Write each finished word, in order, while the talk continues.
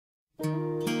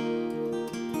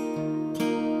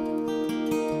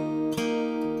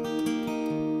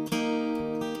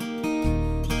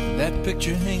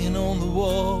picture hanging on the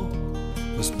wall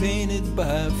was painted by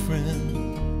a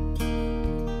friend.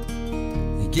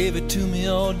 He gave it to me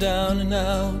all down and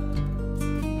out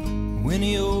when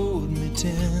he owed me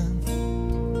 10.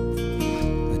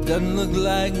 It doesn't look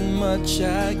like much,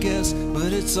 I guess,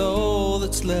 but it's all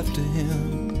that's left to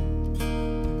him.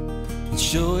 It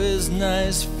sure is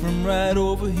nice from right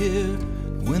over here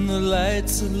when the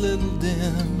light's a little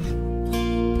dim.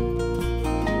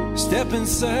 Step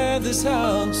inside this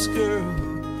house, girl,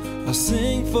 I'll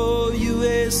sing for you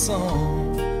a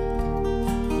song.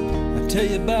 I'll tell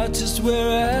you about just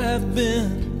where I've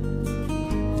been.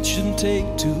 It shouldn't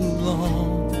take too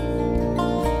long.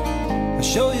 I'll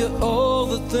show you all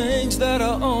the things that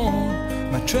I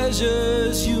own, my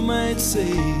treasures you might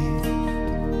say.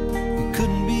 It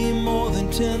couldn't be more than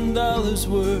 $10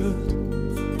 worth.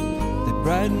 They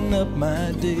brighten up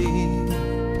my day.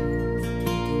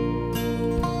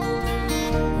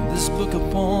 This book of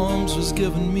poems was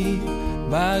given me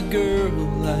by a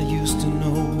girl I used to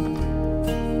know.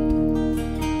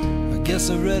 I guess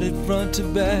I read it front to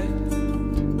back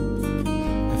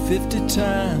 50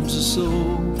 times or so.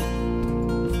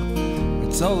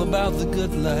 It's all about the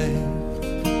good life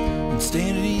and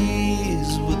staying at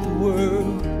ease with the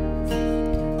world.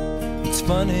 It's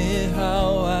funny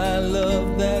how I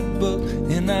love that book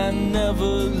and I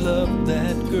never loved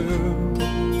that girl.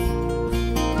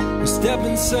 Step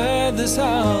inside this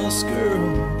house,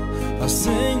 girl, I'll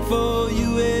sing for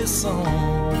you a song.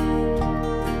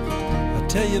 I'll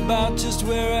tell you about just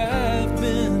where I've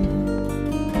been.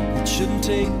 It shouldn't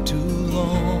take too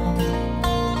long.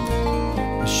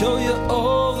 I'll show you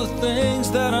all the things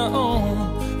that I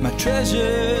own, my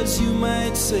treasures you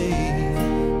might say.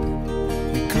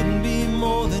 It couldn't be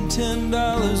more than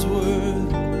 $10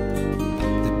 worth.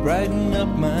 They brighten up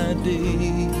my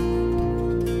day.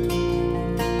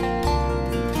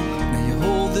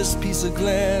 This piece of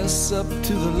glass up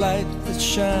to the light that's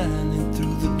shining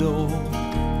through the door.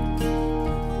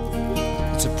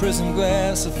 It's a prism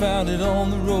glass, I found it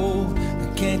on the road.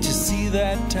 And can't you see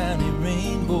that tiny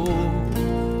rainbow?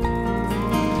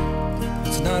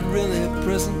 It's not really a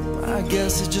prism, I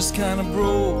guess it just kinda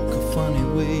broke a funny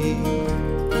way.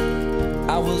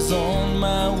 I was on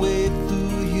my way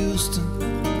through Houston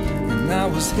and I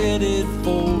was headed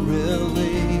for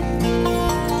LA.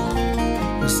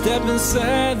 Step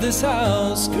inside this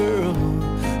house, girl,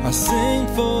 I'll sing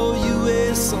for you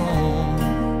a song.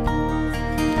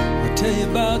 I'll tell you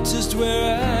about just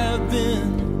where I've been.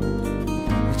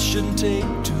 It shouldn't take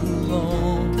too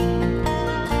long.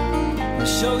 I'll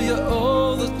show you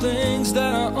all the things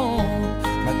that I own,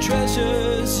 my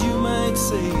treasures you might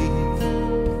say.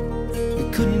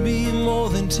 It couldn't be more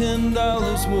than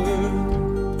 $10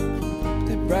 worth.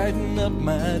 They brighten up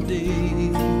my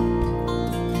day.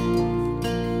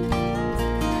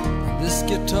 This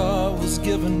guitar was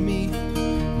given me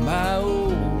by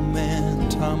old man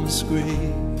Thomas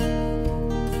Gray.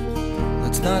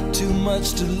 That's not too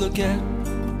much to look at,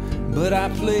 but I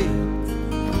play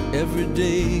it every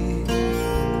day.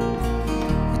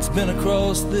 It's been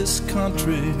across this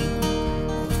country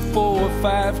 4 or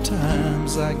 5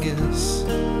 times, I guess.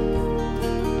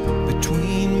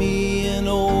 Between me and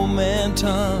old man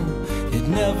Tom, it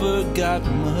never got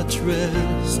much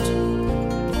rest.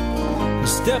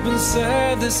 Step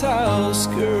inside this house,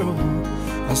 girl,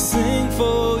 I'll sing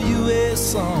for you a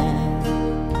song.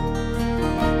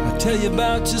 I'll tell you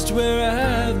about just where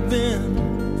I've been.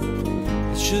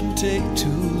 It shouldn't take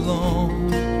too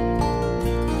long.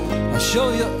 I'll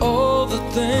show you all the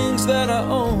things that I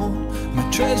own, my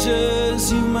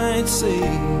treasures you might say.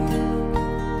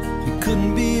 It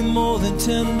couldn't be more than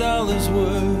 $10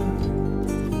 worth.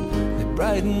 They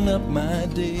brighten up my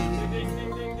day.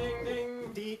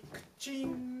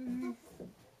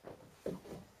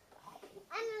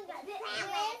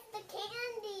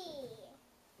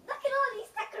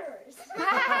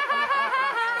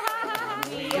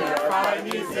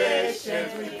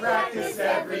 Musicians, we practice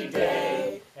every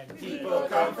day, and people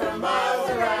come from miles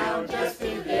around just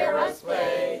to hear us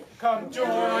play. Come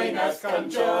join us,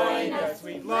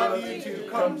 we'd love you to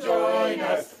come join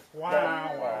us.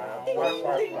 Wow, wow, wow,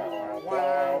 wow,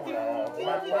 wow, wow,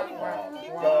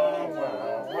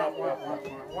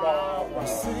 wow, I'll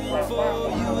sing for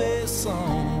you a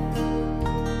song.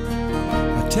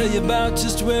 I'll tell you about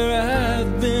just where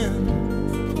I've been.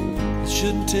 It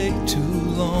shouldn't take too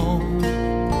long.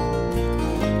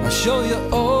 I'll show you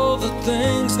all the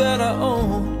things that I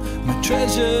own, my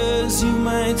treasures you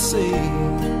might say.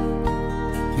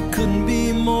 It couldn't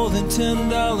be more than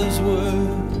 $10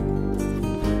 worth.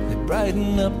 They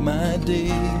brighten up my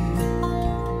day.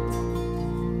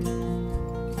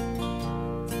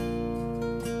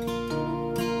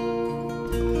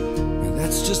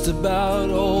 about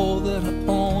all that I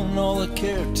own, all I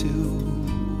care to,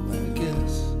 I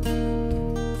guess.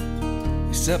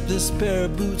 Except this pair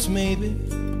of boots maybe,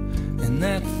 and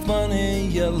that funny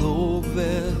yellow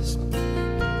vest,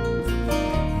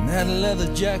 and that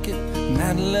leather jacket, and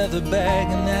that leather bag,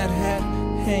 and that hat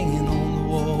hanging on the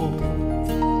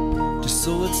wall. Just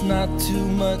so it's not too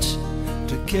much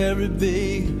to carry,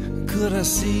 babe, could I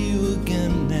see you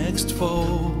again next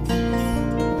fall?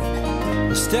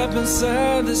 Step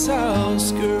inside this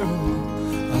house, girl,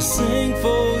 I'll sing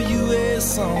for you a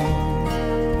song.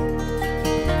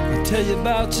 I'll tell you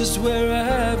about just where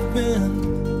I've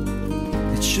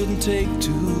been, it shouldn't take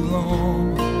too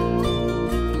long.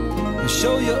 I'll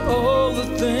show you all the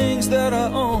things that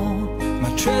I own,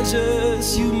 my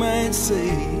treasures you might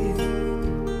say.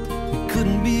 It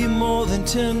couldn't be more than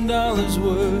 $10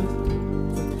 worth,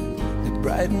 it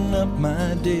brighten up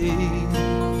my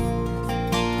day.